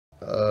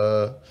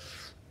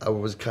I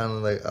was kind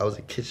of like, I was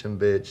a kitchen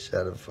bitch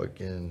at a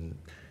fucking,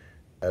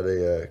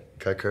 can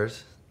I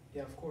curse?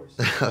 Yeah, of course.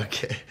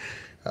 Okay.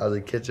 I was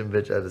a kitchen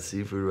bitch at a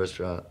seafood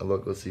restaurant, a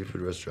local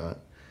seafood restaurant,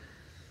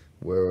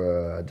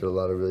 where I did a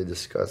lot of really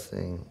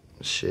disgusting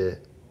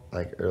shit,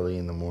 like early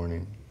in the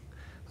morning.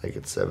 Like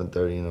at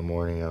 7:30 in the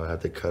morning, I would have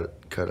to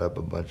cut up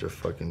a bunch of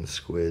fucking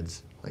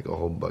squids, like a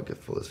whole bucket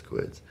full of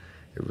squids.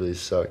 It really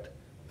sucked.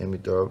 Made me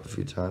throw up a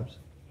few times.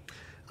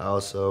 I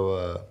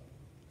also,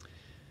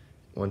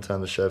 one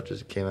time the chef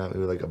just came at me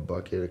with like a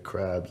bucket of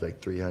crabs,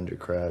 like 300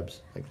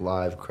 crabs, like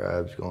live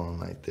crabs going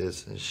like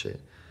this and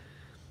shit.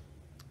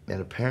 And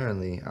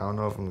apparently, I don't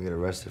know if I'm gonna get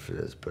arrested for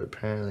this, but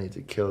apparently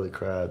to kill the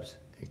crabs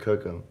and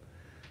cook them,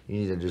 you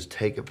need to just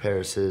take a pair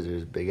of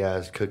scissors, big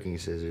ass cooking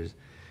scissors,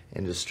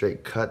 and just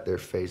straight cut their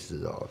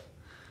faces off.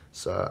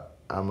 So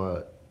I'm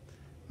a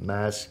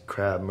mass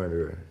crab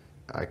murderer.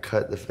 I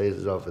cut the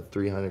faces off of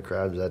 300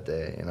 crabs that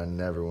day, and I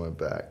never went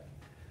back.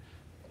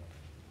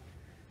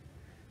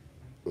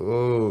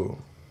 Ooh.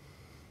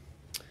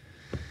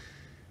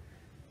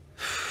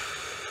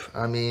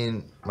 I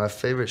mean, my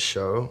favorite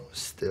show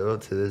still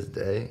to this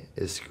day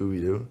is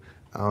Scooby-Doo.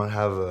 I don't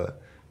have a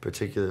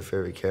particular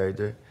favorite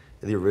character.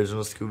 The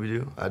original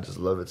Scooby-Doo, I just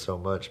love it so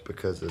much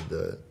because of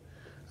the,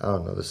 I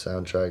don't know, the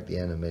soundtrack, the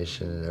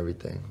animation and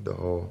everything. The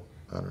whole,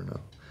 I don't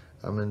know.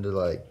 I'm into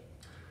like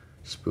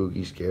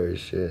spooky, scary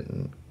shit,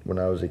 and when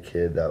I was a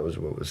kid, that was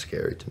what was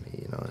scary to me,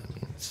 you know what I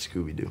mean?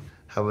 Scooby-Doo.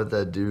 How about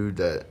that dude,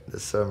 the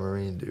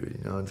submarine dude,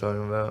 you know what I'm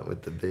talking about?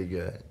 With the big,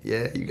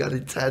 yeah, you got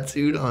it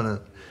tattooed on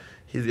him.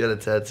 He's got a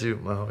tattoo.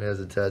 My homie has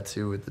a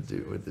tattoo with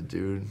the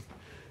dude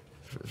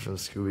from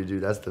Scooby-Doo.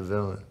 That's the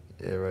villain.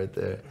 Yeah, right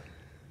there.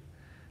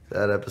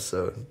 That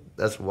episode.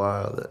 That's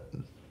wild.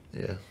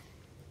 Yeah.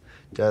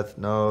 Death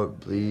Note,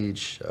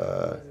 Bleach,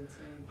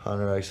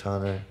 Hunter x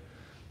Hunter.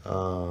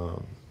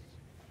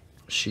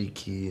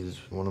 Shiki is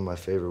one of my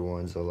favorite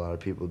ones. A lot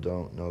of people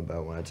don't know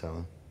about when I tell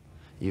them,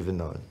 even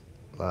though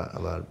a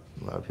lot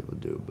of people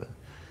do. But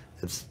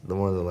it's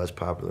one of the less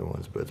popular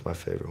ones. But it's my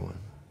favorite one.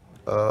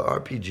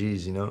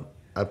 RPGs, you know.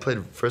 I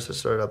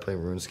started out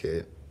playing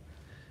RuneScape.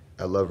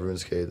 I love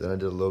RuneScape. Then I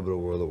did a little bit of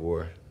World of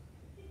War.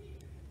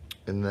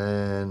 And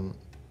then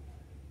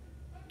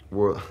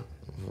World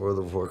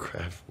of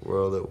Warcraft.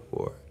 World of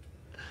War.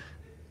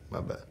 My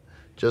bad.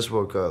 Just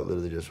woke up,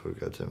 literally just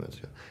woke up 10 minutes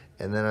ago.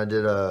 And then I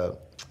did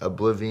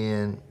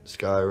Oblivion,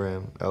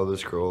 Skyrim, Elder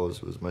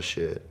Scrolls was my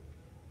shit.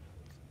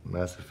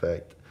 Mass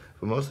Effect.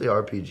 But mostly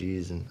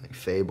RPGs and like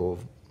Fable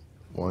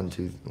 1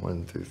 through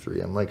 3.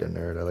 I'm like a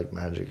nerd. I like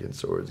magic and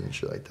swords and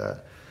shit like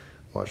that.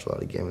 Watched a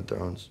lot of Game of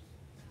Thrones.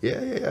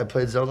 Yeah. I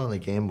played Zelda on the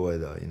Game Boy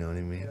though, you know what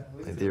I mean? Yeah,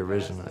 like the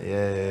original.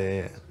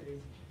 Yeah.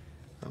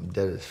 I'm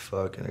dead as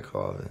fuck in a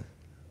coffin.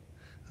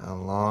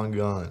 I'm long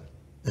gone.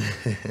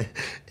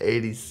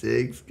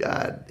 86,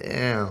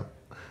 goddamn.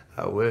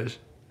 I wish.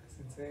 That's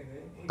insane,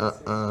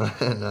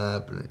 man. Not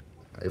happening.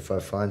 If I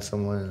find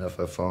someone, if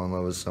I fall in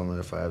love with someone,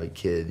 if I have a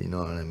kid, you know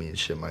what I mean?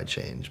 Shit might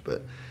change,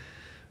 but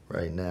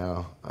right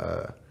now,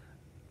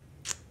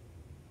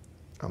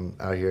 I'm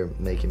out here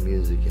making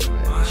music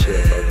and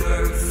shit.